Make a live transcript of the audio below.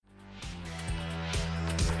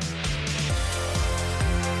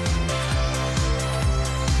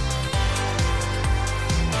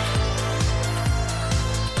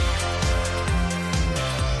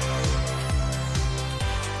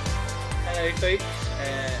folks,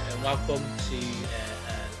 and welcome to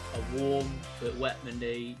a warm but wet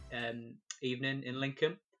Monday evening in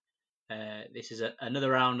Lincoln. This is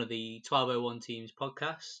another round of the 1201 Teams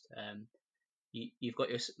podcast. You've got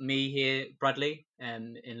me here, Bradley,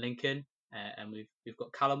 in Lincoln, and we've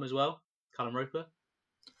got Callum as well, Callum Roper.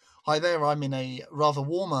 Hi there, I'm in a rather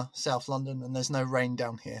warmer South London and there's no rain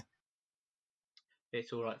down here.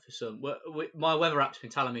 It's all right for some. My weather app's been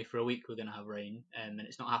telling me for a week we're going to have rain, and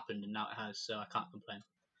it's not happened, and now it has, so I can't complain.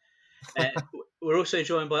 We're also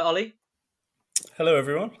joined by Ollie. Hello,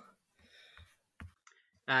 everyone.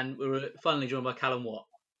 And we're finally joined by Callum Watt.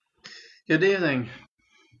 Good evening.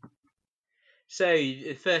 So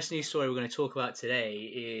the first news story we're going to talk about today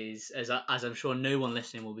is, as I'm sure no one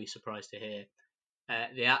listening will be surprised to hear,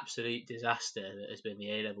 the absolute disaster that has been the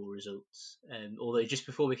A-level results. Although just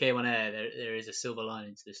before we came on air, there is a silver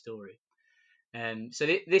lining to the story. So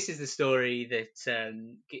this is the story that,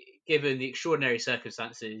 given the extraordinary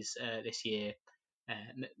circumstances this year,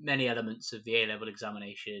 many elements of the A-level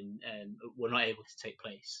examination were not able to take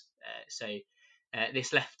place. So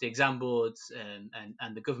this left the exam boards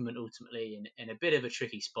and the government ultimately in a bit of a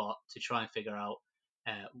tricky spot to try and figure out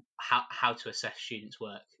how to assess students'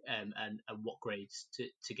 work and what grades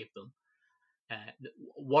to give them.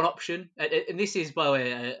 One option, and this is, by the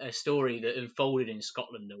way, a story that unfolded in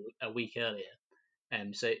Scotland a week earlier.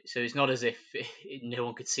 So it's not as if no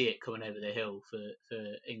one could see it coming over the hill for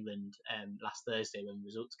England last Thursday when the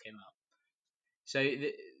results came out. So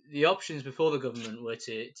the options before the government were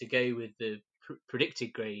to go with the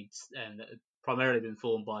predicted grades that had primarily been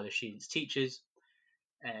formed by the students' teachers,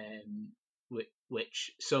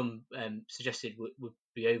 which some suggested would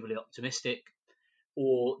be overly optimistic,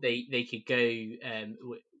 or they could go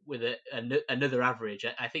with another average.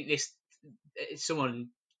 I think this, someone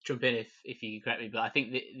jump in if you can correct me, but I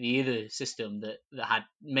think the other system that had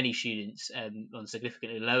many students on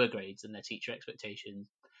significantly lower grades than their teacher expectations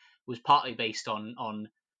was partly based on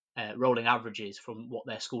rolling averages from what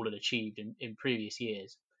their school had achieved in previous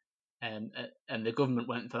years. And the government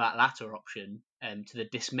went for that latter option, to the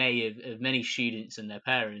dismay of many students and their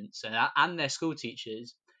parents and their school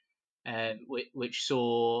teachers, which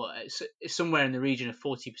saw somewhere in the region of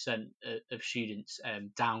 40% of students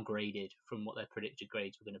downgraded from what their predicted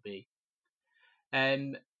grades were going to be.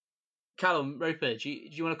 Callum Roper, do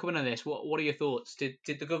you want to come in on this? What are your thoughts? Did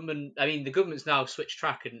the government? I mean, the government's now switched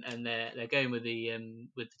track and they're going with the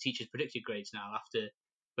teachers' predicted grades now, after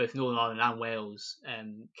both Northern Ireland and Wales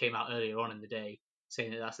came out earlier on in the day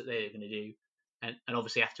saying that that's what they're going to do, and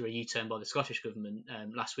obviously after a U-turn by the Scottish government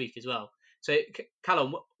last week as well. So,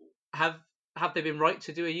 Callum, have they been right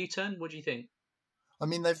to do a U-turn? What do you think? I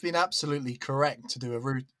mean, they've been absolutely correct to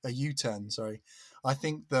do a U-turn. Sorry, I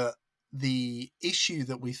think that the issue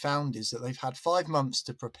that we found is that they've had 5 months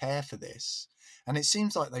to prepare for this, and it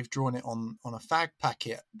seems like they've drawn it on a fag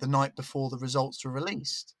packet the night before the results were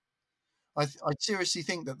released. I seriously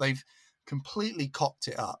think that they've completely cocked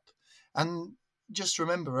it up. And just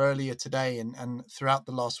remember, earlier today and throughout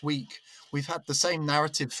the last week, we've had the same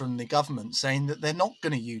narrative from the government saying that they're not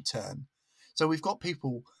going to U-turn. So we've got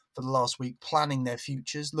people for the last week planning their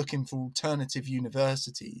futures, looking for alternative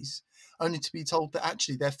universities, only to be told that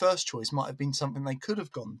actually their first choice might have been something they could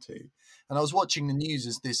have gone to. And I was watching the news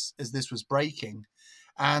as this was breaking,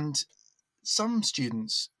 and some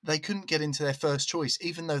students, they couldn't get into their first choice,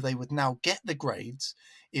 even though they would now get the grades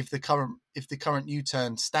if the current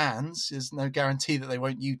U-turn stands. There's no guarantee that they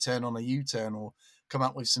won't U-turn on a U-turn or come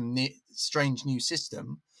up with some strange new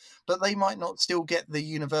system, but they might not still get the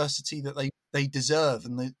university that they deserve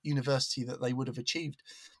and the university that they would have achieved,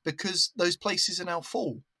 because those places are now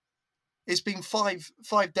full. It's been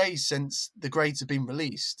five days since the grades have been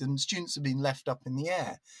released and students have been left up in the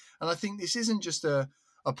air. And I think this isn't just a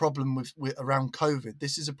problem with around COVID.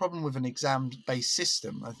 This is a problem with an exam-based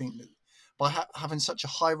system. I think that by having such a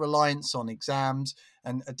high reliance on exams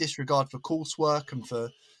and a disregard for coursework and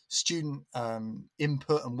for student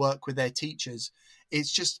input and work with their teachers,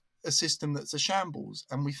 it's just a system that's a shambles.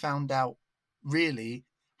 And we found out really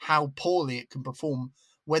how poorly it can perform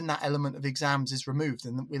when that element of exams is removed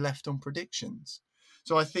and that we're left on predictions.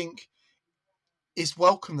 So I think it's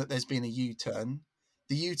welcome that there's been a U-turn.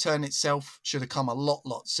 The U-turn itself should have come a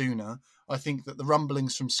lot sooner. I think that the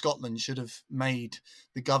rumblings from Scotland should have made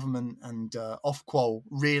the government and Ofqual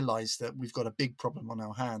realise that we've got a big problem on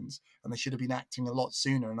our hands, and they should have been acting a lot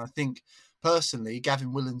sooner. And I think, personally,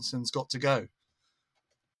 Gavin Williamson's got to go.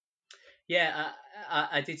 Yeah,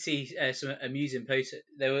 I did see some amusing posts.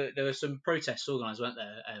 There were some protests organised, weren't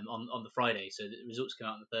there, on the Friday? So the results came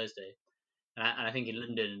out on the Thursday, And I think in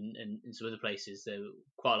London and some other places there were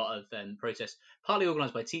quite a lot of protests, partly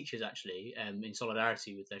organised by teachers actually, in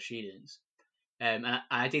solidarity with their students. And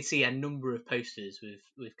I did see a number of posters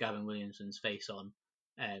with Gavin Williamson's face on,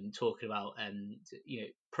 talking about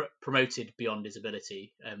promoted beyond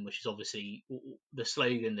disability, which is obviously the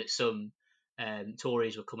slogan that some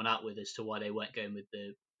Tories were coming out with as to why they weren't going with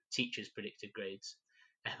the teachers' predicted grades.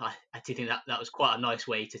 I did think that was quite a nice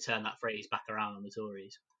way to turn that phrase back around on the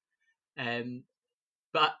Tories.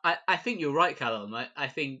 But I think you're right, Callum. I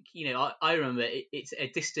think I remember it's a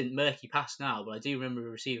distant, murky past now, but I do remember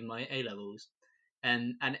receiving my A levels,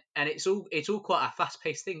 and it's all quite a fast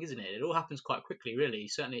paced thing, isn't it? It all happens quite quickly, really.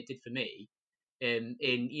 Certainly, it did for me. You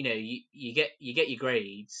get your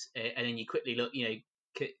grades, and then you quickly look.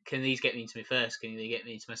 Can these get me into my first? Can they get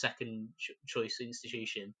me into my second choice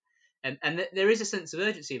institution? And there is a sense of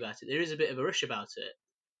urgency about it. There is a bit of a rush about it.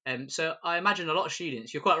 So I imagine a lot of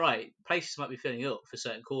students, you're quite right, places might be filling up for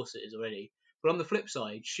certain courses already. But on the flip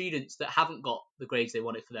side, students that haven't got the grades they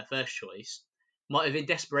wanted for their first choice might have in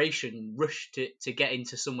desperation rushed to get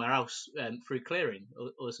into somewhere else through clearing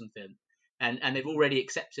or something. And they've already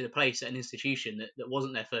accepted a place at an institution that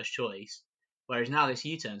wasn't their first choice. Whereas now this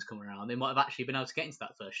U-turn's come around, they might have actually been able to get into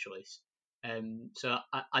that first choice. So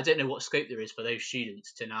I don't know what scope there is for those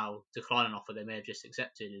students to now decline an offer they may have just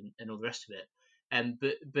accepted and all the rest of it.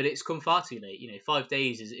 But it's come far too late. 5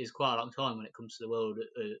 days is quite a long time when it comes to the world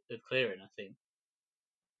of clearing, I think.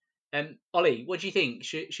 Ollie, what do you think?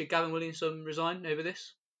 Should Gavin Williamson resign over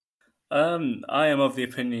this? I am of the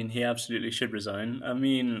opinion he absolutely should resign. I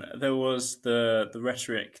mean, there was the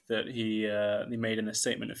rhetoric that he made in a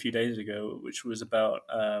statement a few days ago, which was about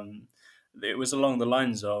it was along the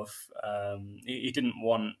lines of he didn't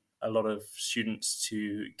want a lot of students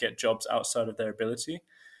to get jobs outside of their ability,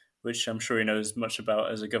 which I'm sure he knows much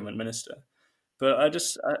about as a government minister. But I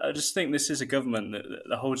just think this is a government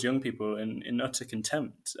that holds young people in utter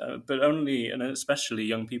contempt, but only and especially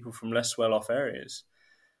young people from less well-off areas.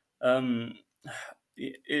 This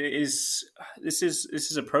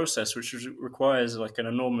is a process which requires like an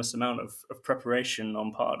enormous amount of preparation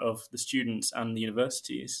on part of the students and the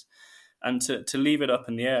universities, and to leave it up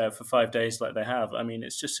in the air for 5 days like they have, I mean,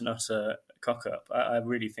 it's just an utter cock up. I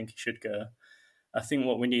really think he should go. I think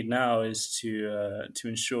what we need now is to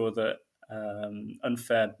ensure that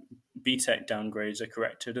unfair BTEC downgrades are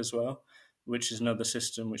corrected as well, which is another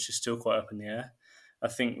system which is still quite up in the air. I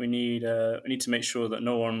think we need to make sure that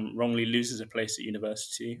no one wrongly loses a place at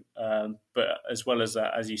university. But as well as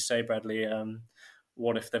that, as you say, Bradley,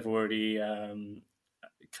 what if they've already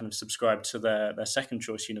kind of subscribed to their second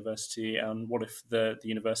choice university, and what if the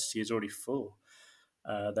university is already full?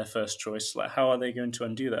 Their first choice. Like, how are they going to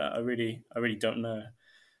undo that? I really don't know.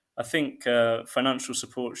 I think financial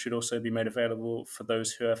support should also be made available for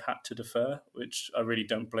those who have had to defer, which I really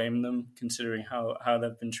don't blame them, considering how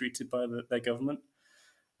they've been treated by their government.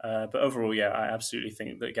 But overall, yeah, I absolutely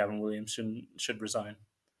think that Gavin Williamson should resign.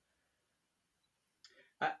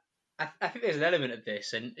 I think there's an element of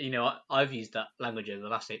this, and I've used that language over the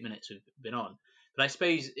last 8 minutes we've been on. But I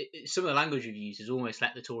suppose some of the language we've used has almost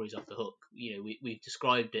let the Tories off the hook. We've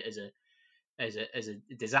described it as a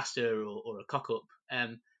disaster or a cock up,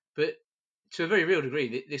 but to a very real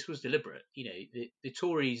degree, this was deliberate. The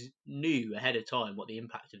Tories knew ahead of time what the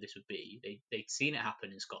impact of this would be. They'd seen it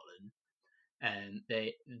happen in Scotland, and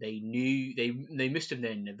they knew they must have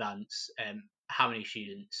known in advance how many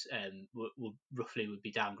students would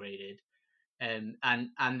be downgraded. And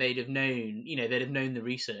they'd have known, the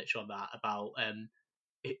research on that about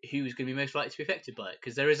who was going to be most likely to be affected by it,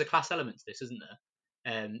 because there is a class element to this, isn't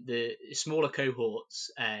there? The smaller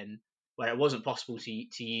cohorts, where it wasn't possible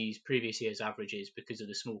to use previous year's averages because of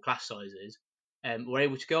the small class sizes, were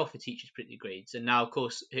able to go off for teachers' predicted grades. And now, of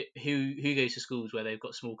course, who goes to schools where they've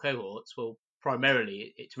got small cohorts? Well,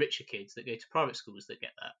 primarily it's richer kids that go to private schools that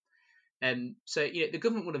get that. So the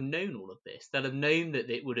government would have known all of this. They'll have known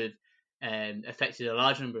that it would have affected a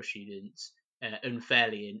large number of students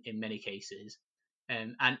unfairly in many cases,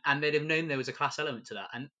 and they'd have known there was a class element to that,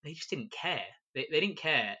 and they just didn't care. They didn't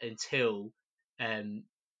care until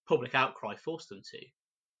public outcry forced them to.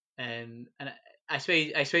 And I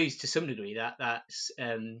suppose to some degree that's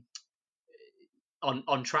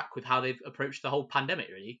on track with how they've approached the whole pandemic,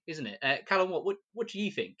 really, isn't it? Callum, what do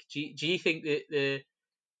you think? Do you think that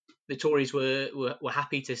the Tories were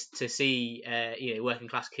happy to see working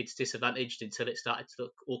class kids disadvantaged until it started to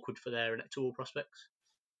look awkward for their electoral prospects?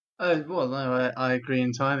 Well, no, I agree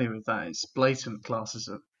entirely with that. It's blatant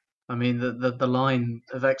classism. I mean, the line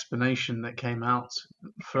of explanation that came out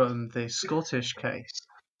from the Scottish case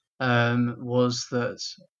was that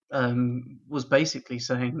was basically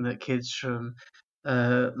saying that kids from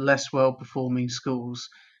less well-performing schools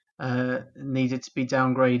needed to be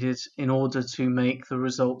downgraded in order to make the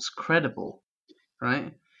results credible,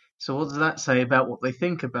 right? So what does that say about what they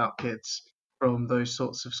think about kids from those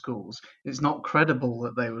sorts of schools? It's not credible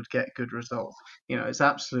that they would get good results. It's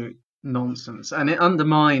absolute nonsense, and it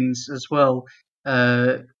undermines as well,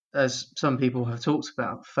 as some people have talked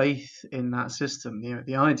about, faith in that system.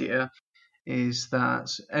 The idea is that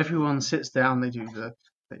everyone sits down, they do the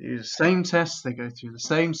same tests, they go through the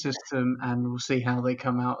same system, and we'll see how they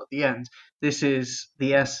come out at the end. This is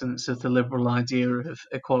the essence of the liberal idea of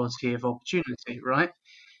equality of opportunity, right?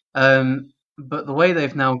 But the way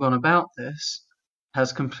they've now gone about this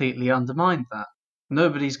has completely undermined that.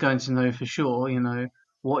 Nobody's going to know for sure,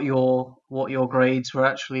 what your grades were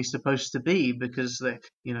actually supposed to be, because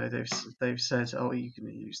they've said, oh, you can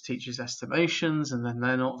use teachers' estimations, and then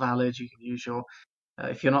they're not valid. You can use your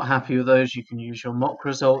if you're not happy with those, you can use your mock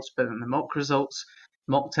results, but then the mock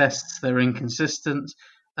tests, they're inconsistent.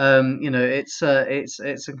 It's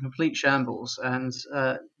a complete shambles, and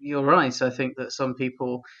you're right. I think that some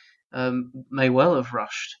people may well have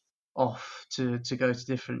rushed off to go to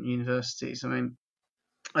different universities. I mean,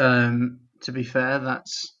 to be fair, that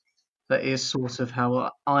is sort of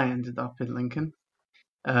how I ended up in Lincoln.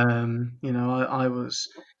 I was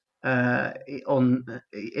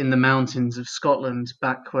in the mountains of Scotland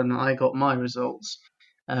back when I got my results.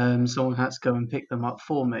 Someone had to go and pick them up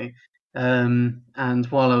for me. And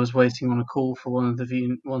while I was waiting on a call for one of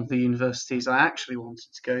the universities I actually wanted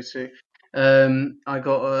to go to, I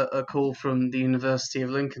got a call from the University of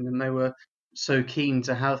Lincoln, and they were so keen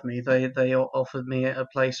to have me. They offered me a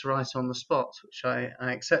place right on the spot, which I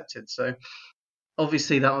accepted. So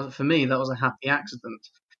obviously that was, for me, that was a happy accident.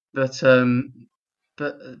 But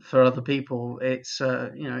for other people, it's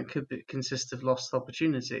it could consist of lost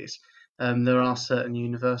opportunities. There are certain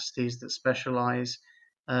universities that specialise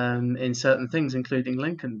in certain things, including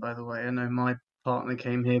Lincoln, by the way. I know my partner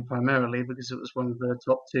came here primarily because it was one of the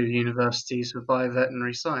top 2 universities for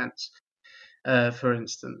bioveterinary science, for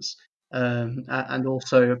instance. And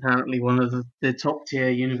also apparently one of the top tier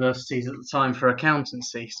universities at the time for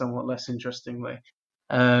accountancy, somewhat less interestingly.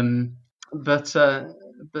 But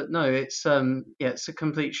no, it's it's a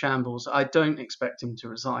complete shambles. I don't expect him to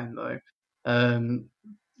resign, though.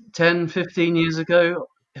 10, 15 years ago,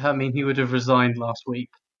 I mean, he would have resigned last week.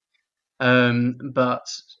 But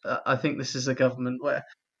I think this is a government where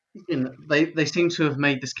they seem to have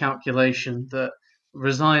made this calculation that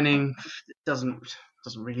resigning doesn't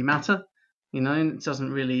really matter. It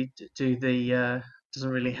doesn't really doesn't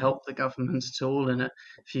really help the government at all. In a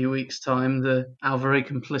few weeks' time, our very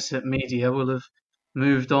complicit media will have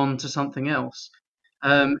moved on to something else.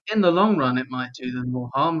 In the long run, it might do them more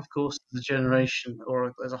harm. Of course, the generation,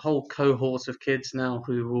 or there's a whole cohort of kids now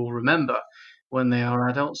who will remember when they are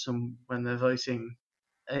adults and when they're voting,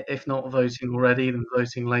 if not voting already, then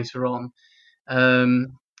voting later on.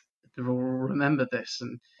 They will remember this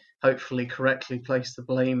and hopefully correctly place the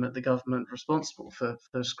blame at the government responsible for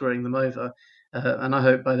screwing them over. And I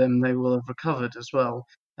hope by then they will have recovered as well.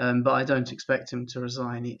 But I don't expect him to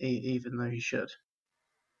resign, even though he should.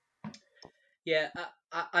 Yeah,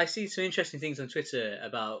 I see some interesting things on Twitter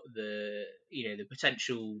about the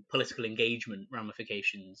potential political engagement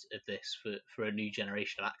ramifications of this for a new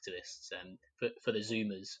generation of activists, for the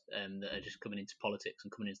Zoomers that are just coming into politics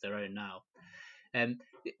and coming into their own now.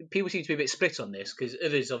 People seem to be a bit split on this, because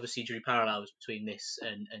others obviously drew parallels between this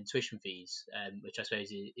and tuition fees, which I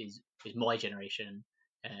suppose is my generation.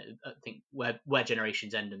 I think where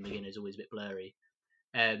generations end and begin is always a bit blurry.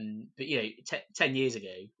 But 10 years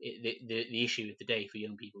ago, the issue of the day for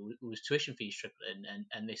young people was tuition fees tripling,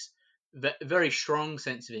 and this very strong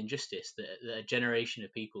sense of injustice that a generation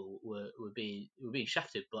of people were being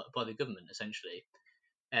shafted by the government, essentially.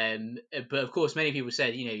 But of course, many people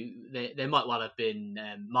said, there might well have been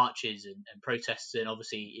marches and protests, and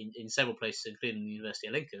obviously in several places, including the University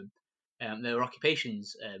of Lincoln, there were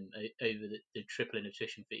occupations over the tripling of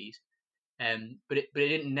tuition fees. But it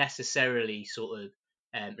didn't necessarily sort of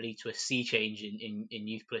lead to a sea change in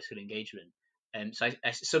youth political engagement. So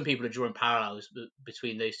some people are drawing parallels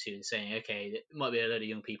between those two and saying, okay, there might be a lot of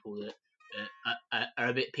young people that are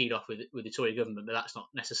a bit peed off with the Tory government, but that's not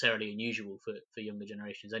necessarily unusual for younger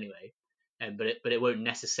generations anyway. But it won't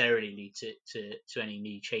necessarily lead to any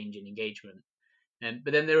new change in engagement.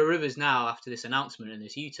 But then there are others now after this announcement and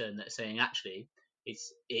this U-turn that are saying, actually,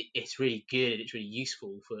 it's really good, it's really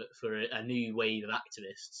useful for a new wave of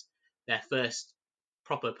activists. Their first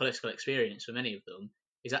proper political experience for many of them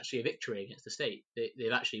is actually a victory against the state.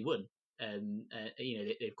 They've actually won.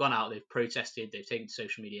 They've gone out, they've protested, they've taken to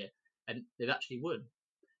social media, and they've actually won.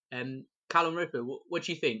 Callum Roper, what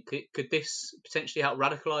do you think? Could this potentially help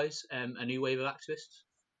radicalise a new wave of activists?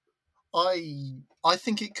 I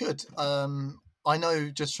think it could. I know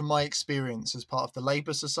just from my experience as part of the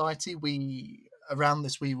Labour Society, we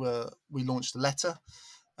launched a letter,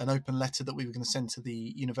 an open letter that we were going to send to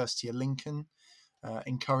the University of Lincoln,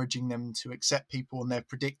 encouraging them to accept people on their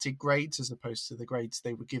predicted grades as opposed to the grades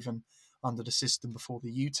they were given under the system before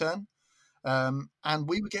the U-turn. And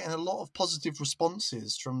we were getting a lot of positive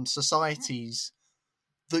responses from societies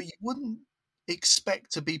that you wouldn't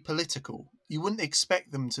expect to be political. You wouldn't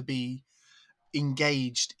expect them to be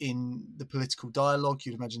engaged in the political dialogue.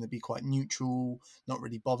 You'd imagine they'd be quite neutral, not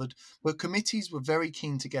really bothered. But committees were very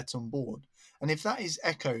keen to get on board. And if that is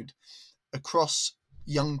echoed across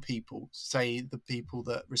young people, say the people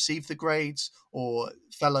that receive the grades or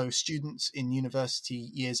fellow students in university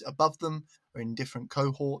years above them or in different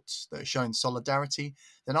cohorts that are showing solidarity,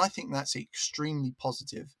 then I think that's extremely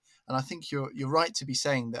positive. And I think you're right to be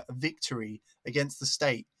saying that a victory against the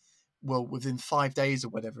state, well, within 5 days or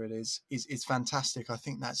whatever it is fantastic. I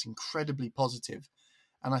think that's incredibly positive.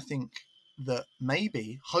 And I think that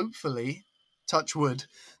maybe, hopefully, touch wood,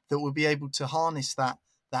 that we'll be able to harness that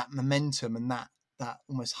momentum and that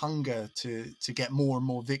almost hunger to get more and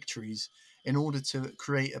more victories in order to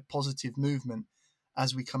create a positive movement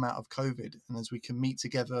as we come out of COVID and as we can meet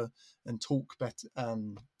together and talk better,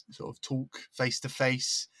 talk face to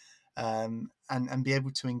face, and be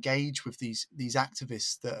able to engage with these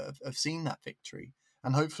activists that have seen that victory.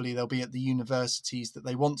 And hopefully they'll be at the universities that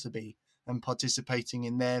they want to be and participating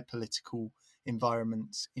in their political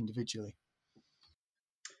environments individually.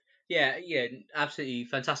 Yeah, absolutely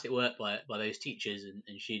fantastic work by those teachers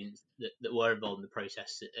and students that were involved in the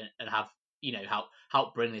protests and have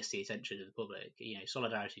helped bring this to the attention of the public.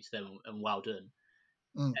 Solidarity to them and well done.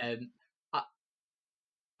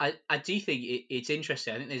 I do think it's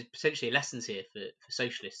interesting. I think there's potentially lessons here for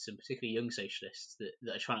socialists and particularly young socialists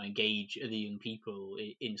that are trying to engage other young people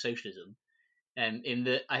in socialism. In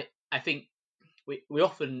that I think we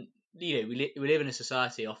often we live in a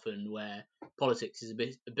society often where politics is a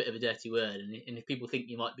bit of a dirty word, and if people think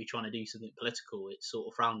you might be trying to do something political, it's sort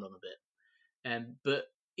of frowned on a bit. But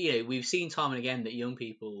we've seen time and again that young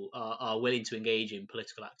people are willing to engage in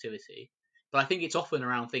political activity, but I think it's often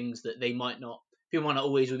around things that people might not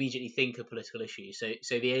always immediately think of political issues.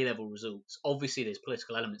 So the A-level results, obviously there's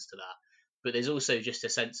political elements to that, but there's also just a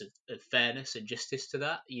sense of fairness and justice to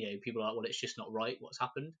that. People are like, well, it's just not right what's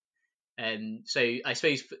happened. So I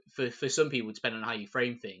suppose for some people, depending on how you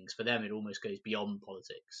frame things, for them it almost goes beyond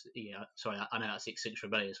politics. Sorry, I know that's Six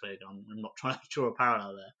Rebellious slogan. I'm not trying to draw a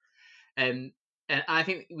parallel there. And I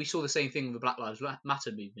think we saw the same thing with the Black Lives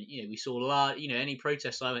Matter movement. We saw large, any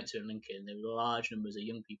protests I went to in Lincoln, there were large numbers of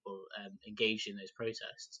young people engaged in those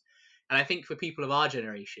protests. And I think for people of our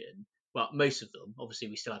generation, well, most of them, obviously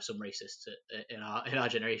we still have some racists in our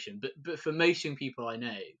generation, but for most young people I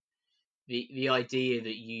know, the idea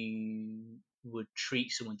that you would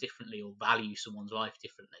treat someone differently or value someone's life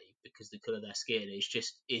differently because the colour of their skin is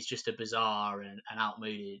just a bizarre and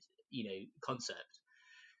outmoded concept.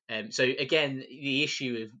 So again, the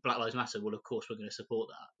issue of Black Lives Matter, well, of course we're going to support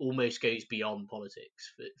that, almost goes beyond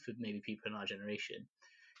politics for maybe people in our generation.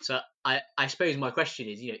 So I suppose my question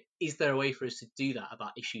is there a way for us to do that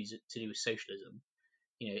about issues to do with socialism?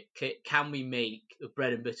 Can we make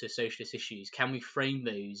bread and butter socialist issues? Can we frame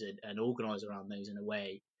those and organise around those in a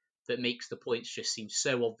way that makes the points just seem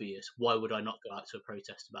so obvious? Why would I not go out to a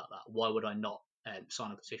protest about that? Why would I not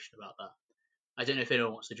sign a petition about that? I don't know if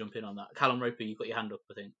anyone wants to jump in on that. Callum Roper, you've got your hand up,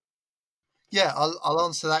 I think. Yeah, I'll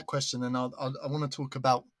answer that question, and I want to talk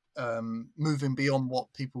about moving beyond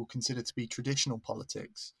what people consider to be traditional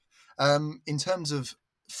politics. In terms of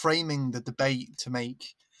framing the debate to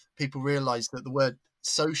make people realise that the word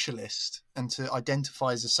socialist and to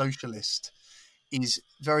identify as a socialist is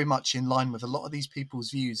very much in line with a lot of these people's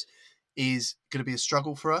views is going to be a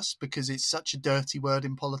struggle for us because it's such a dirty word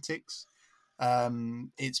in politics.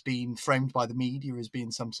 It's been framed by the media as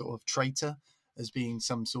being some sort of traitor, as being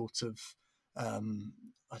some sort of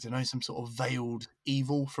some sort of veiled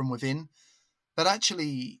evil from within. But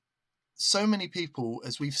actually, so many people,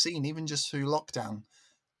 as we've seen, even just through lockdown,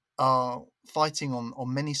 are fighting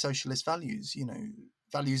on many socialist values,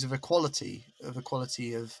 values of equality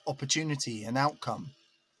of opportunity and outcome.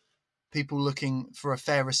 People looking for a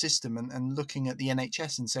fairer system and looking at the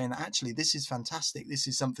NHS and saying that actually this is fantastic. This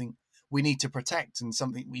is something we need to protect and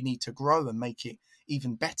something we need to grow and make it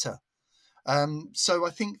even better. So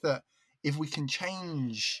I think that if we can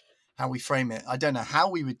change how we frame it, I don't know how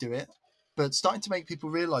we would do it. but starting to make people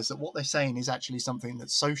realize that what they're saying is actually something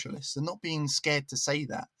that's socialist, and not being scared to say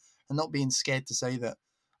that, and not being scared to say that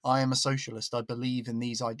I am a socialist. I believe in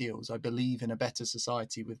these ideals. I believe in a better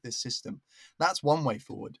society with this system. That's one way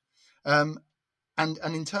forward. And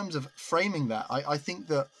in terms of framing that, I think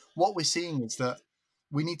that what we're seeing is that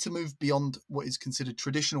we need to move beyond what is considered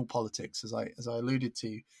traditional politics, as I alluded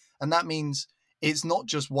to, and that means it's not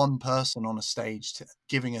just one person on a stage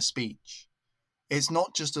giving a speech. It's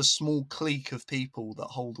not just a small clique of people that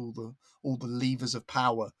hold all the levers of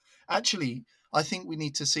power. Actually, I think we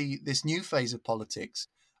need to see this new phase of politics,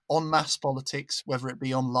 en masse politics, whether it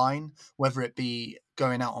be online, whether it be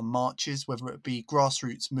going out on marches, whether it be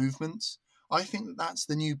grassroots movements. I think that that's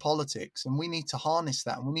the new politics, and we need to harness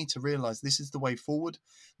that, and we need to realize this is the way forward.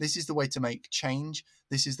 This is the way to make change.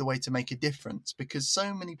 This is the way to make a difference, because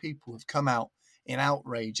so many people have come out in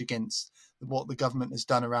outrage against what the government has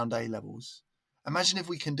done around A-levels. Imagine if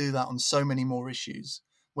we can do that on so many more issues,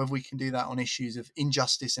 whether we can do that on issues of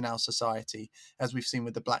injustice in our society, as we've seen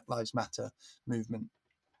with the Black Lives Matter movement,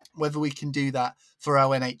 whether we can do that for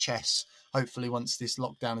our NHS, hopefully once this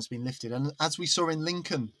lockdown has been lifted, and as we saw in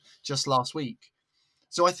Lincoln just last week.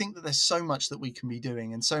 So I think that there's so much that we can be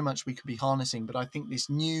doing and so much we could be harnessing, but I think this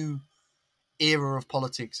new era of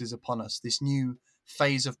politics is upon us, this new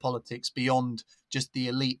phase of politics beyond just the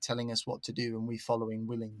elite telling us what to do and we following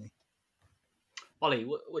willingly. Ollie,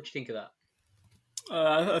 what do you think of that?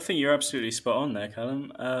 I think you're absolutely spot on there,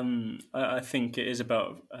 Callum. I think it is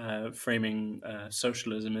about framing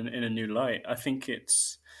socialism in a new light. I think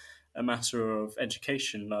it's a matter of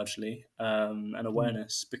education largely and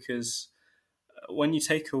awareness, because when you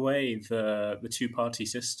take away the two-party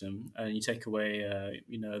system and you take away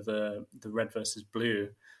the red versus blue,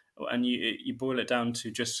 and you boil it down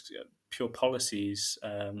to just pure policies,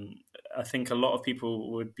 I think a lot of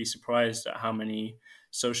people would be surprised at how many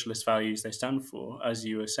socialist values they stand for, as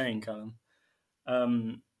you were saying, Callum.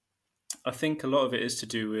 I think a lot of it is to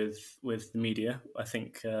do with the media. I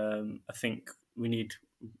think we need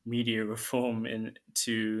media reform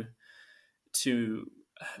to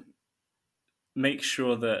make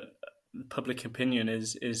sure that public opinion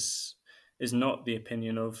is not the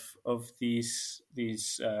opinion of these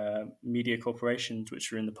media corporations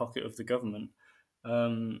which are in the pocket of the government.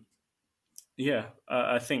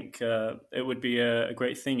 I think it would be a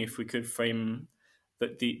great thing if we could frame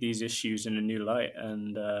these issues in a new light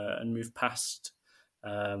and move past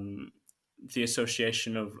the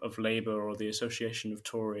association of Labour or the association of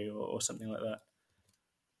Tory or something like that.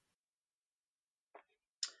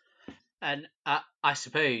 And I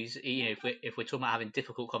suppose, if we're talking about having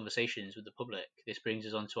difficult conversations with the public, this brings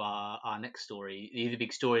us on to our next story, the other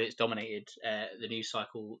big story that's dominated the news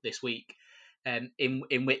cycle this week,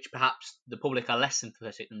 in which perhaps the public are less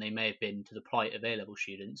sympathetic than they may have been to the plight of A-level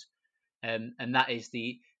students, and that is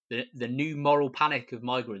the new moral panic of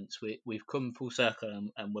migrants. We've come full circle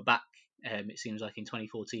and we're back. It seems like in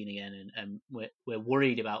 2014 again, and we're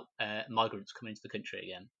worried about migrants coming into the country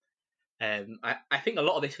again. I think a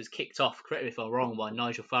lot of this was kicked off, correct me if I'm wrong, by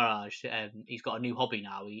Nigel Farage. He's got a new hobby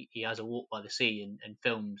now. He has a walk by the sea and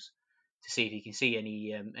films to see if he can see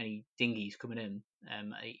any dinghies coming in.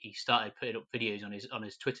 He started putting up videos on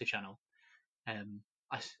his Twitter channel.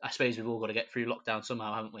 I suppose we've all got to get through lockdown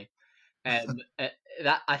somehow, haven't we?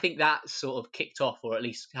 I think that sort of kicked off, or at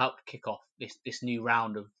least helped kick off this new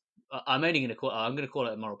round of. I'm going to call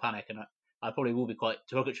it a moral panic, and I probably will be quite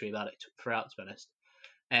derogatory about it throughout, to be honest.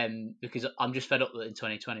 Because I'm just fed up that in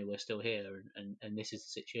 2020 we're still here and this is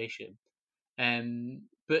the situation.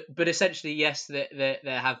 But essentially, yes, there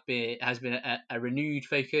has been a renewed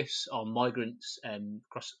focus on migrants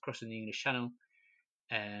crossing the English Channel,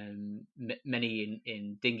 many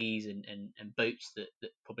in dinghies and boats that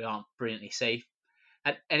probably aren't brilliantly safe.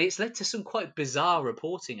 And it's led to some quite bizarre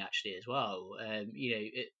reporting actually as well. I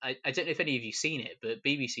don't know if any of you've seen it, but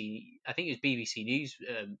BBC, I think it was BBC News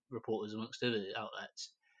reporters amongst other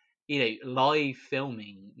outlets, live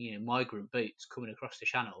filming, migrant boats coming across the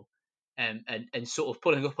channel, and sort of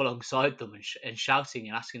pulling up alongside them and shouting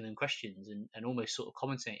and asking them questions and almost sort of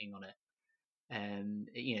commentating on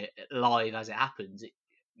it, live as it happens. It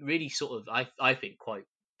really sort of, I think, quite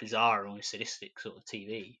bizarre, almost sadistic sort of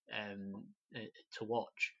TV to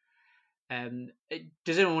watch.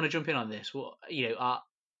 Does anyone want to jump in on this? What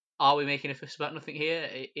are we making a fuss about nothing here?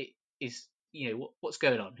 It is, what's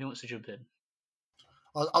going on? Who wants to jump in?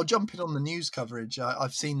 I'll jump in on the news coverage.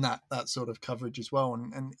 I've seen that sort of coverage as well,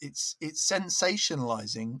 and it's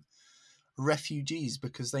sensationalizing refugees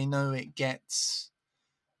because they know it gets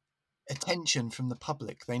attention from the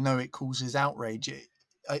public. They know it causes outrage.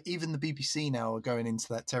 even the BBC now are going into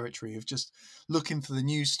that territory of just looking for the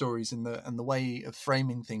news stories and the way of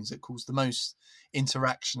framing things that cause the most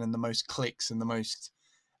interaction and the most clicks and the most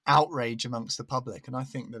outrage amongst the public. And I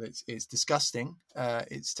think that it's disgusting.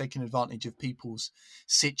 It's taking advantage of people's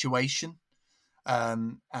situation,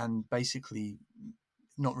 and basically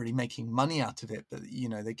not really making money out of it, but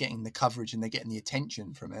they're getting the coverage and they're getting the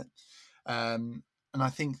attention from it. And I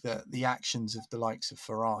think that the actions of the likes of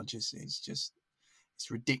Farage is just, it's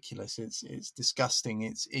ridiculous. It's disgusting.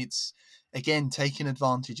 It's again taking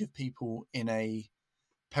advantage of people in a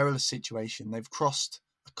perilous situation. They've crossed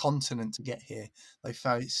a continent to get here. They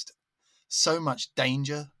faced so much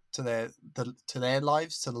danger to their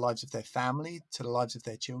lives, to the lives of their family, to the lives of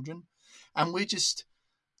their children, and we're just,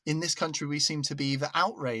 in this country, we seem to be either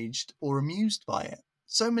outraged or amused by it.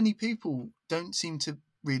 So many people don't seem to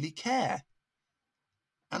really care.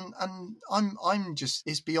 And I'm just,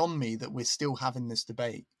 it's beyond me that we're still having this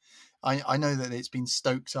debate. I know that it's been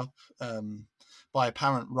stoked up by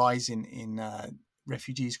apparent rise in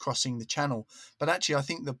refugees crossing the channel. But actually, I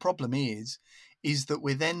think the problem is that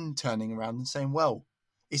we're then turning around and saying, well,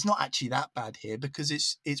 it's not actually that bad here because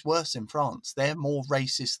it's worse in France. They're more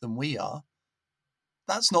racist than we are.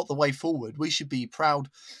 That's not the way forward. We should be proud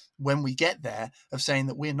when we get there of saying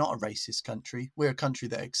that we're not a racist country. We're a country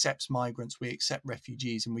that accepts migrants, we accept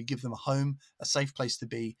refugees, and we give them a home, a safe place to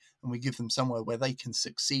be, and we give them somewhere where they can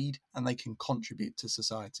succeed and they can contribute to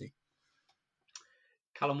society.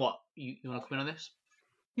 Callum, what? You want to come in on this?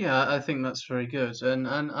 Yeah, I think that's very good. And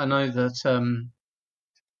I know that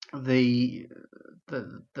the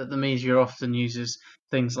media often uses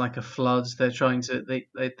things like a flood. They're trying to,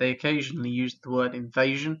 they occasionally use the word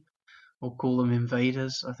invasion or call them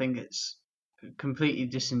invaders. I think it's completely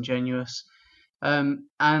disingenuous. And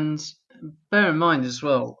bear in mind as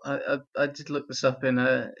well, I did look this up in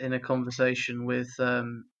a conversation with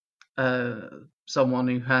someone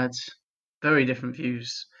who had very different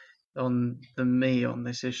views than me on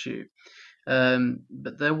this issue.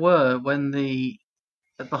 But there were,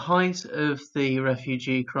 at the height of the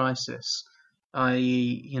refugee crisis,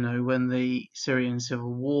 i.e., when the Syrian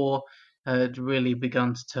civil war had really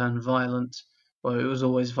begun to turn violent. Well, it was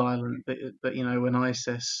always violent, but when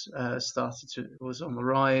ISIS was on the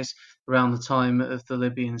rise around the time of the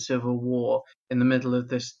Libyan civil war, in the middle of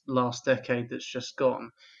this last decade that's just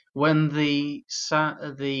gone, when the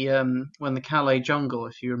Calais jungle,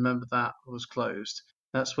 if you remember that, was closed.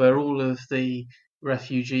 That's where all of the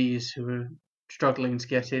refugees who were struggling to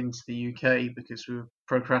get into the UK because we were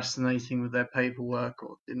procrastinating with their paperwork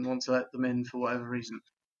or didn't want to let them in for whatever reason.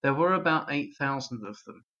 There were about 8,000 of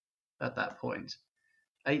them at that point.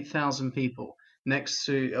 8,000 people next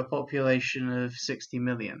to a population of 60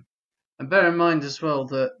 million. And bear in mind as well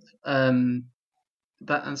that that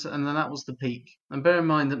was the peak. And bear in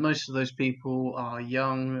mind that most of those people are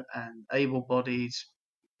young and able-bodied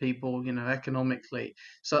people, economically.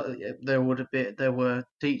 So there were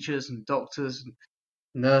teachers and doctors and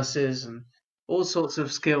nurses and all sorts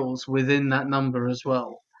of skills within that number as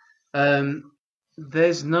well.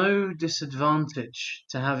 There's no disadvantage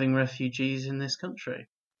to having refugees in this country.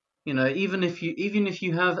 Even if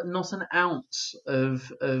you have not an ounce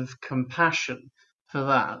of compassion for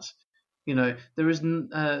that, there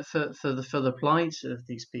isn't for the plight of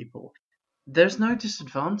these people. There's no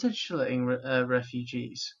disadvantage to letting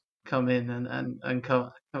refugees come in and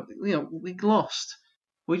come. We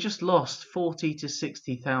just lost 40 to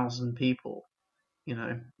 60,000 people,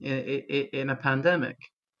 in a pandemic.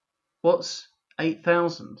 What's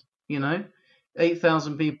 8,000?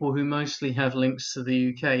 8,000 people who mostly have links to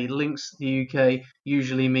the UK. Links to the UK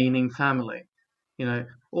usually meaning family.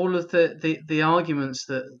 All of the arguments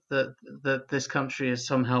that this country is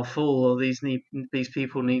somehow full or these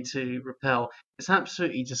people need to repel, it's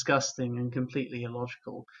absolutely disgusting and completely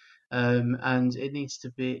illogical. And it needs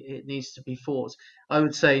to be fought. I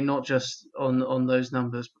would say not just on those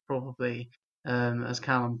numbers, but probably, as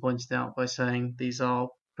Callum pointed out, by saying these are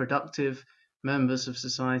productive members of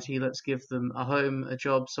society. Let's give them a home, a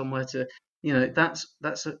job, somewhere to,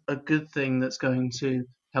 that's a good thing that's going to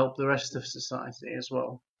help the rest of society as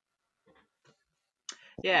well.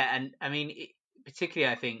 Yeah, and I mean,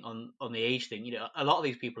 particularly I think on the age thing, a lot of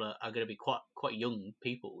these people are going to be quite young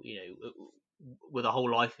people, with a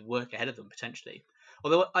whole life of work ahead of them potentially.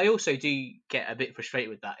 Although I also do get a bit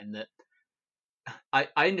frustrated with that, in that I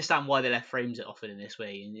understand why the left frames it often in this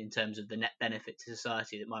way, in terms of the net benefit to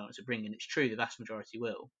society that migrants will bring, and it's true the vast majority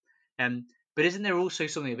will. But isn't there also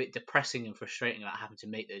something a bit depressing and frustrating about having to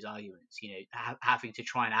make those arguments? Having to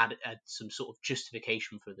try and add some sort of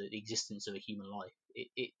justification for the existence of a human life.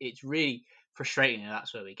 It's really frustrating, and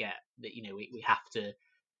that's where we get that. We have to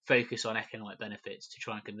focus on economic benefits to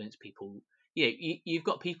try and convince people. You've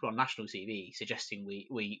got people on national TV suggesting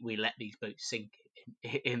we let these boats sink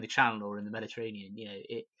in the Channel or in the Mediterranean.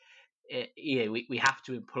 We have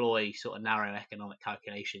to employ sort of narrow economic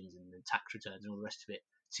calculations and the tax returns and all the rest of it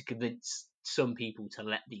to convince some people to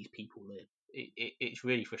let these people live. It's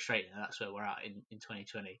really frustrating, and that's where we're at in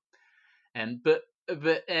 2020. But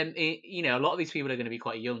a lot of these people are going to be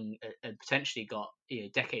quite young and potentially got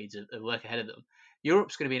decades of work ahead of them.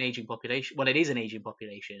 Europe's going to be an aging population. Well, it is an aging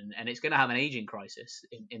population, and it's going to have an aging crisis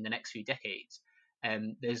in the next few decades.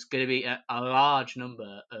 There's going to be a large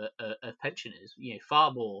number of pensioners,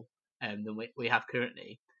 far more than we have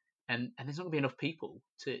currently, and there's not going to be enough people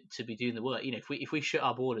to be doing the work. If we shut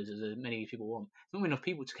our borders, as many people want, there's not going to be enough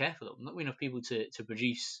people to care for them. Not going to be enough people to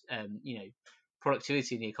produce,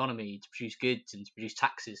 productivity in the economy, to produce goods and to produce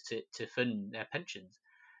taxes to fund their pensions.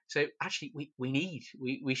 So actually,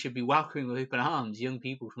 we should be welcoming with open arms young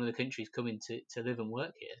people from other countries coming to live and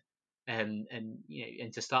work here, and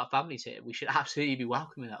to start families here. We should absolutely be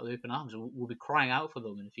welcoming that with open arms. We'll be crying out for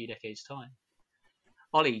them in a few decades' time.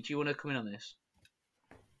 Ollie, do you want to come in on this?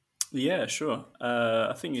 Yeah, sure.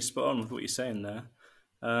 I think you're spot on with what you're saying there.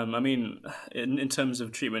 In terms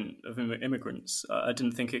of treatment of immigrants, I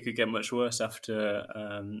didn't think it could get much worse after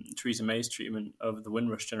Theresa May's treatment of the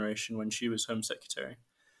Windrush generation when she was Home Secretary.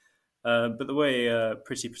 But the way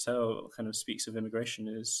Priti Patel kind of speaks of immigration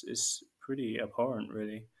is pretty abhorrent,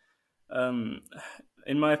 really.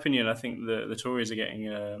 In my opinion, I think the Tories are getting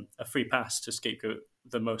a free pass to scapegoat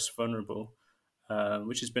the most vulnerable,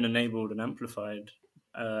 which has been enabled and amplified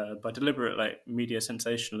by deliberate media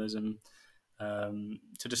sensationalism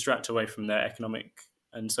to distract away from their economic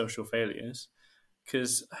and social failures.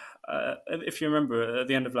 Because if you remember, at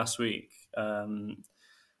the end of last week,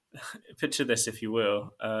 picture this, if you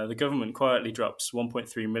will, the government quietly drops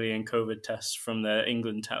 1.3 million COVID tests from their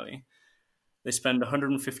England tally. They spend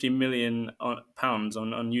 150 million pounds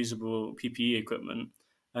on unusable PPE equipment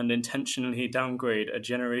and intentionally downgrade a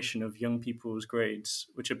generation of young people's grades,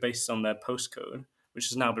 which are based on their postcode, which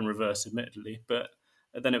has now been reversed, admittedly. But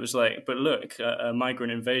then it was but look, a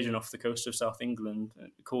migrant invasion off the coast of South England,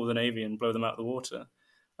 call the Navy and blow them out of the water.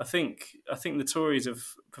 I think the Tories have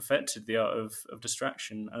perfected the art of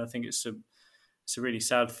distraction, and I think it's a really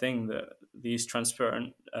sad thing that these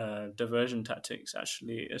transparent diversion tactics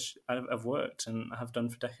actually have worked and have done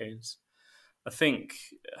for decades. I think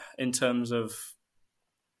in terms of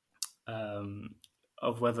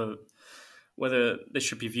whether they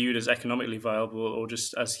should be viewed as economically viable or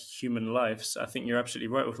just as human lives, I think you're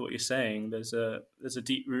absolutely right with what you're saying. There's a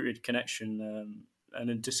deep-rooted connection and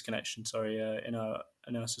a disconnection,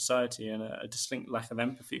 in our society, and a distinct lack of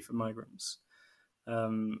empathy for migrants.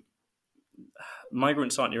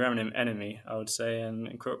 Migrants aren't your enemy, I would say,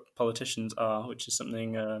 and corrupt politicians are, which is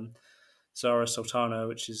something Zara Sultana,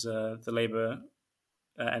 which is the Labour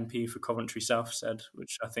MP for Coventry South, said,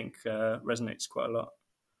 which I think resonates quite a lot.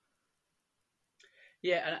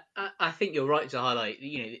 Yeah, and I think you're right to highlight,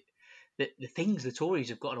 the things the Tories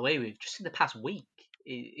have gotten away with just in the past week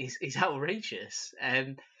is outrageous.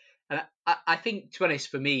 And I think, to be honest,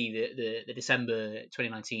 for me, the December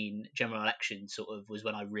 2019 general election sort of was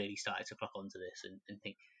when I really started to clock onto this and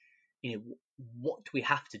think, what do we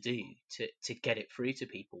have to do to get it through to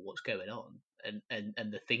people what's going on and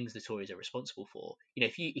the things the Tories are responsible for.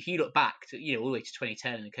 If you look back to all the way to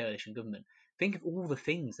 2010 and the coalition government, think of all the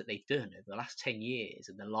things that they've done over the last 10 years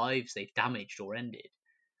and the lives they've damaged or ended.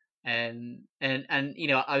 And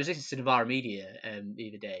I was listening to Novara Media the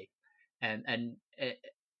other day, and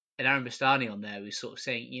Aaron Bastani on there was sort of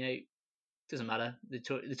saying, it doesn't matter. The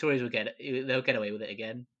Tories will they'll get away with it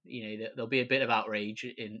again. There'll be a bit of outrage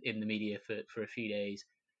in the media for a few days,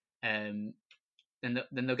 then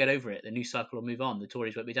they'll get over it. The news cycle will move on. The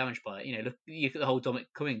Tories won't be damaged by it. Look at the whole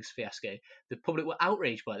Dominic Cummings fiasco. The public were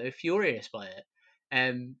outraged by it. They were furious by it.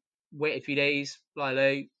 Wait a few days, lie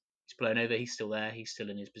low. It's blown over. He's still there. He's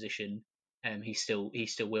still in his position. He's still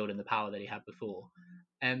wielding the power that he had before.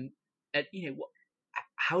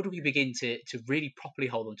 How do we begin to really properly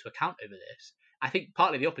hold them to account over this? I think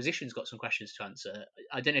partly the opposition's got some questions to answer.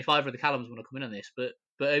 I don't know if either of the Callums want to come in on this, but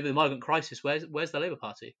over the migrant crisis, where's the Labour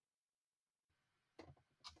Party?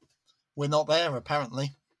 We're not there,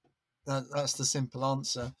 apparently. That's the simple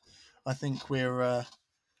answer. I think we're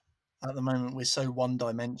at the moment we're so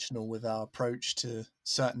one-dimensional with our approach to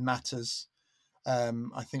certain matters.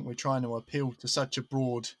 I think we're trying to appeal to such a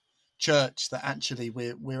broad church that actually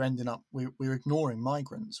we're ending up we're ignoring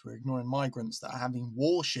migrants. We're ignoring migrants that are having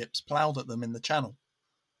warships ploughed at them in the Channel.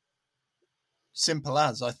 Simple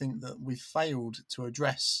as. I think that we've failed to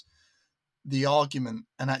address the argument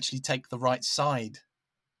and actually take the right side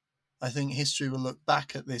I think history will look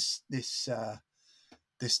back at this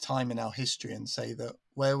time in our history and say that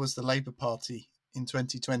where was the Labour Party in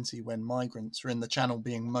 2020 when migrants were in the Channel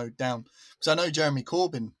being mowed down? Because I know Jeremy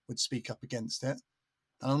Corbyn would speak up against it,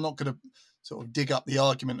 and I'm not going to sort of dig up the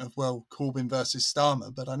argument of, well, Corbyn versus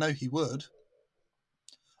Starmer, but I know he would.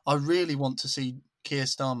 I really want to see Keir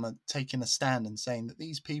Starmer taking a stand and saying that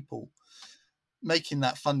these people, making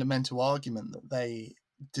that fundamental argument that they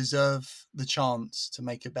deserve the chance to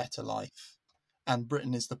make a better life, and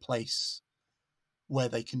Britain is the place where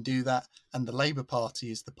they can do that, and the Labour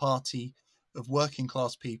Party is the party of working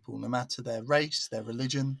class people, no matter their race, their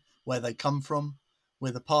religion, where they come from.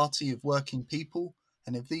 We're the party of working people,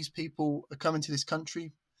 and if these people are coming to this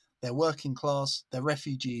country, they're working class, they're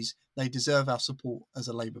refugees, they deserve our support as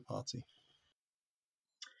a Labour Party.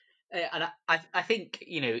 And I think,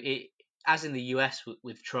 as in the US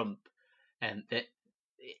with Trump, that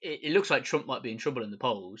it looks like Trump might be in trouble in the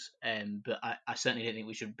polls, but I certainly don't think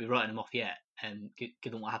we should be writing him off yet,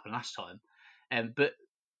 given what happened last time. But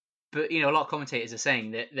a lot of commentators are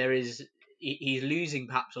saying that he's losing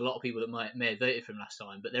perhaps a lot of people that may have voted for him last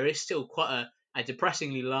time, but there is still quite a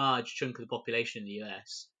depressingly large chunk of the population in the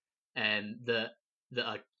US that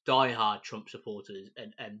are diehard Trump supporters,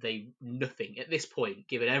 and they nothing at this point,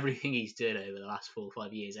 given everything he's done over the last 4 or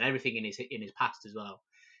 5 years and everything in his past as well.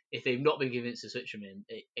 If they've not been convinced to switch from him,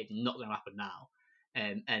 it's not going to happen now.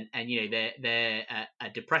 They're a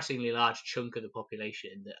depressingly large chunk of the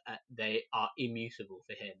population that they are immutable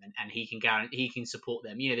for him, and he can guarantee he can support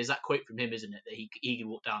them. There's that quote from him, isn't it, that he can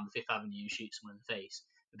walk down the Fifth Avenue and shoot someone in the face,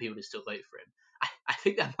 and people would still vote for him. I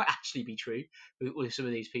think that might actually be true with some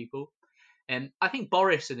of these people. I think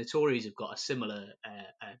Boris and the Tories have got a similar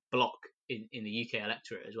block in the UK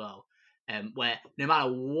electorate as well, where no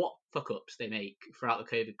matter what fuck-ups they make throughout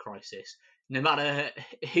the COVID crisis, no matter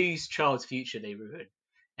whose child's future they ruin,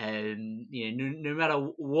 no matter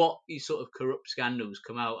what these sort of corrupt scandals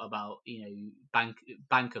come out about,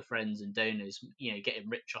 banker friends and donors, getting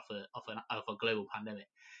rich off a global pandemic,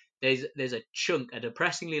 there's a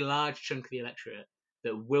depressingly large chunk of the electorate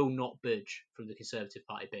that will not budge from the Conservative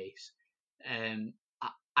Party base.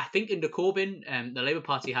 I think under Corbyn, the Labour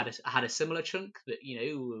Party had a similar chunk that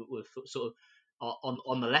were sort of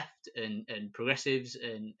on the left and progressives,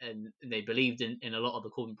 and they believed in a lot of the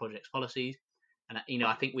Corbyn Project's policies, and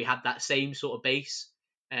I think we had that same sort of base.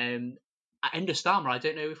 Under Starmer, I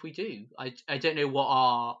don't know if we do. I don't know what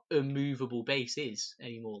our immovable base is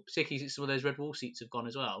anymore, particularly since some of those red wall seats have gone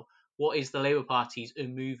as well. What is the Labour Party's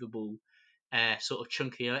immovable sort of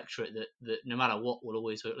chunk of the electorate that no matter what will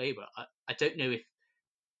always vote Labour? I don't know if.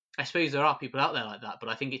 I suppose there are people out there like that, but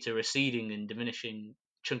I think it's a receding and diminishing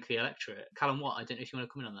chunk of the electorate. Callum Watt, I don't know if you want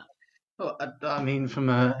to comment on that. Well, I mean, from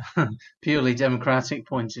a purely democratic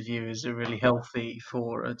point of view, is it really healthy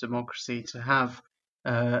for a democracy to have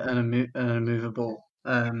an immovable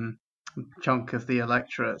chunk of the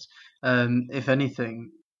electorate? If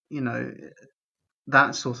anything,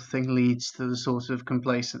 that sort of thing leads to the sort of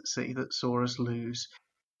complacency that saw us lose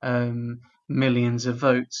millions of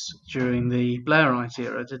votes during the Blairite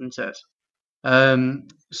era, didn't it?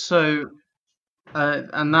 And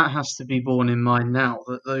that has to be borne in mind now,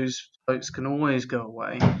 that those votes can always go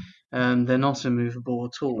away, and they're not immovable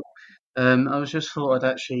at all. I thought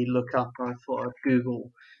I'd actually look up, I thought I'd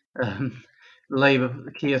Google Keir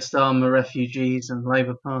Starmer refugees and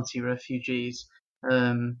Labour Party refugees.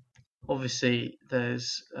 Obviously,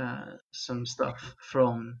 there's some stuff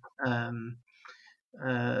from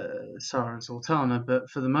Sara and Sultana, but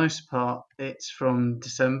for the most part, it's from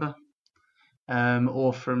December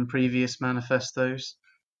or from previous manifestos.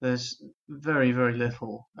 There's very, very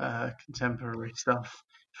little contemporary stuff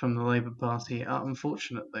from the Labour Party,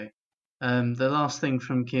 unfortunately. The last thing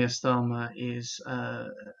from Keir Starmer is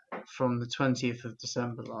from the 20th of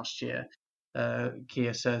December last year.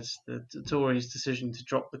 Keir says that the Tories' decision to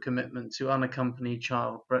drop the commitment to unaccompanied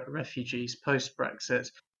child refugees post-Brexit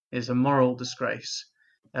is a moral disgrace.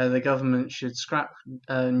 The government should scrap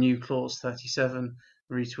new clause 37.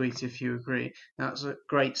 Retweet if you agree. That's a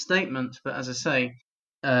great statement, but as I say,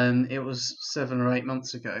 it was 7 or 8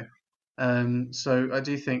 months ago. So I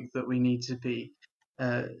do think that we need to be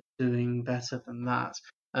doing better than that.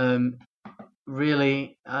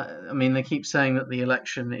 Really, I mean, they keep saying that the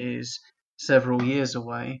election is several years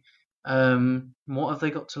away. What have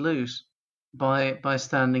they got to lose by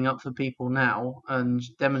standing up for people now and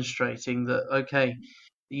demonstrating that, okay,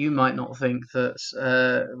 you might not think that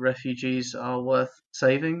refugees are worth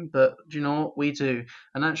saving, but do you know what? We do.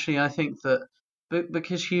 And actually, I think that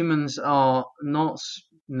because humans are not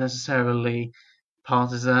necessarily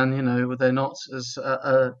partisan. They're not as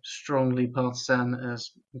strongly partisan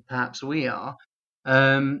as perhaps we are.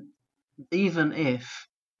 Even if,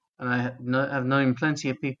 and have known plenty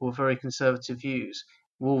of people with very conservative views,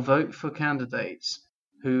 will vote for candidates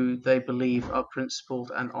who they believe are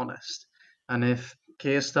principled and honest. And if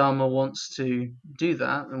Keir Starmer wants to do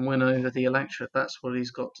that and win over the electorate, that's what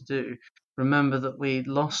he's got to do. Remember that we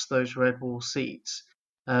lost those red wall seats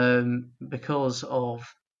because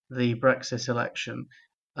of the Brexit election,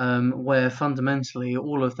 where fundamentally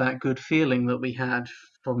all of that good feeling that we had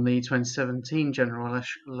from the 2017 general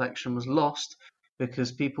election was lost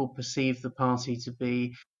because people perceived the party to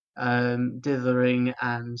be dithering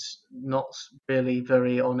and not really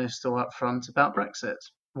very honest or upfront about Brexit.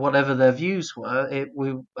 Whatever their views were,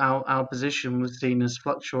 our position was seen as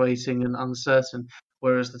fluctuating and uncertain,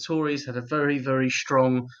 whereas the Tories had a very, very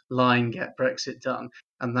strong line, get Brexit done.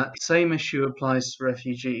 And that same issue applies to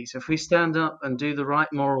refugees. If we stand up and do the right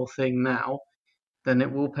moral thing now, then it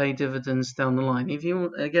will pay dividends down the line.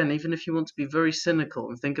 Even if you want to be very cynical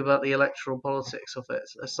and think about the electoral politics of it,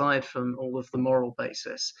 aside from all of the moral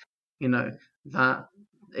basis, that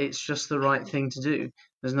it's just the right thing to do.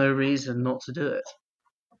 There's no reason not to do it.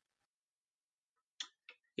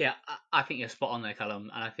 Yeah, I think you're spot on there, Callum,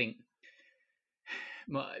 and I think,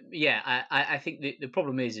 I think the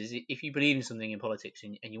problem is if you believe in something in politics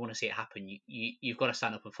and you want to see it happen, you've got to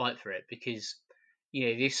stand up and fight for it, because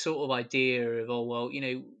this sort of idea of,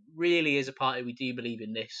 really as a party we do believe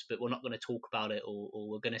in this, but we're not going to talk about it, or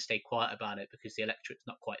we're going to stay quiet about it because the electorate's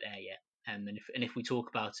not quite there yet. And if we talk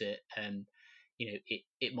about it,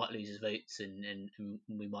 it might lose us votes, and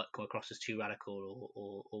we might come across as too radical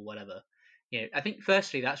or whatever. I think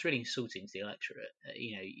firstly that's really insulting to the electorate.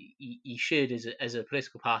 You should, as a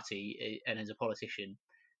political party and as a politician,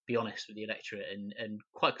 be honest with the electorate and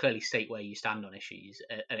quite clearly state where you stand on issues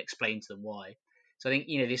and explain to them why. So I think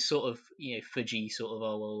this sort of fudgy sort of,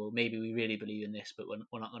 oh well, maybe we really believe in this, but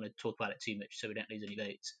we're not going to talk about it too much so we don't lose any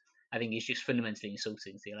votes, I think is just fundamentally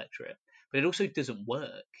insulting to the electorate. But it also doesn't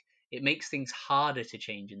work. It makes things harder to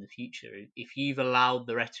change in the future if you've allowed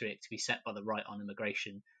the rhetoric to be set by the right on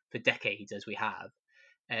immigration for decades, as we have.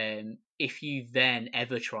 If you then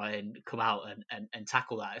ever try and come out and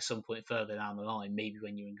tackle that at some point further down the line, maybe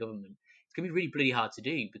when you're in government, it's going to be really bloody hard to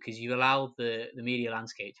do, because you've allowed the media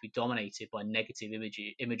landscape to be dominated by negative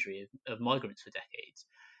imagery of migrants for decades.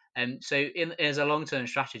 So as a long-term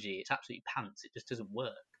strategy, it's absolutely pants. It just doesn't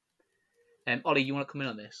work. Ollie, you want to come in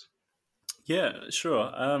on this? Yeah,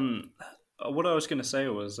 sure. What I was going to say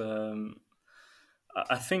was,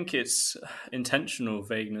 I think it's intentional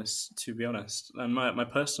vagueness, to be honest. And my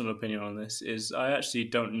personal opinion on this is I actually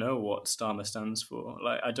don't know what Starmer stands for.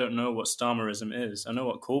 I don't know what Starmerism is. I know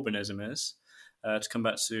what Corbynism is, to come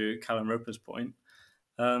back to Callum Roper's point.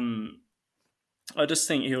 I just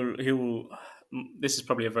think he'll. This is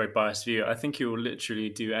probably a very biased view. I think he will literally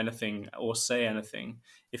do anything or say anything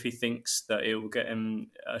if he thinks that it will get him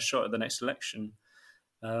a shot at the next election.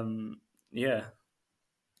 Yeah.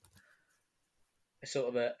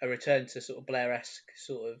 Sort of a return to sort of Blair-esque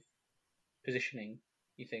sort of positioning,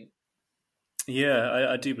 you think? Yeah,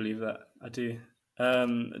 I do believe that. I do.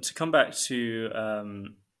 To come back to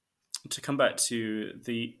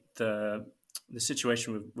the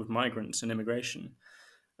situation with migrants and immigration,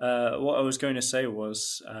 what I was going to say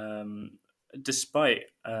was, despite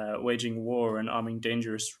waging war and arming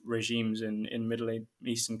dangerous regimes in Middle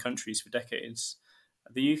Eastern countries for decades,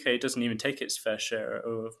 the UK doesn't even take its fair share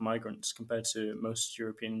of migrants compared to most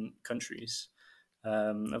European countries.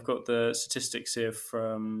 I've got the statistics here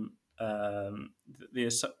from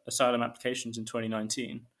the asylum applications in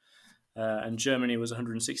 2019. And Germany was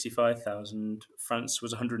 165,000, France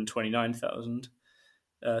was 129,000,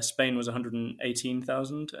 Spain was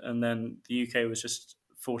 118,000, and then the UK was just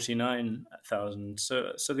 49,000.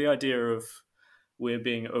 So the idea of we're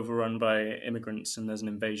being overrun by immigrants and there's an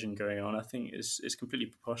invasion going on, I think is completely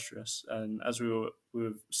preposterous. And as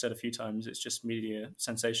we've said a few times, it's just media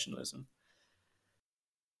sensationalism.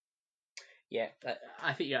 Yeah,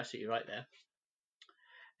 I think you're absolutely right there.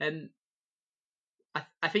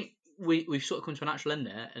 I think we've sort of come to a natural end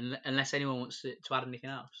there, unless anyone wants to add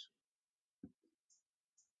anything else.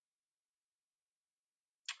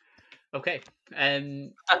 Okay.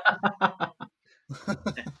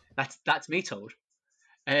 That's me told.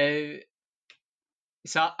 So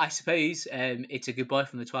I suppose it's a goodbye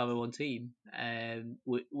from the 1201 team.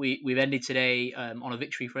 We've ended today on a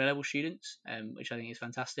victory for A-level students, which I think is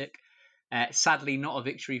fantastic. Sadly, not a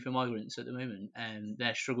victory for migrants at the moment.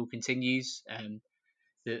 Their struggle continues.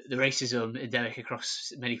 The racism endemic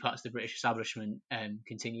across many parts of the British establishment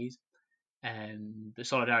continues. But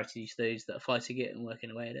solidarity to those that are fighting it and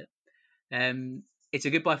working away at it. It's a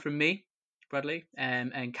goodbye from me, Bradley,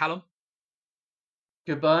 and Callum.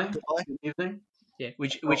 Goodbye. Goodbye. Good evening. Yeah,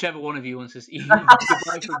 whichever one of you wants to.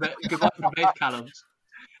 Goodbye from both Callums.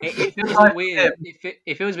 It feels a bit weird.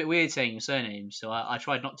 It feels a bit weird saying your surname, so I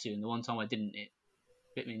tried not to, and the one time I didn't, it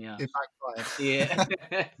bit me in the ass. It backfired.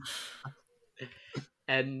 Yeah.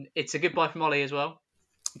 And it's a goodbye from Ollie as well.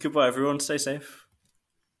 Goodbye, everyone. Stay safe.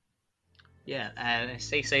 Yeah,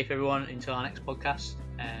 stay safe, everyone, until our next podcast.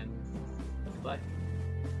 Goodbye.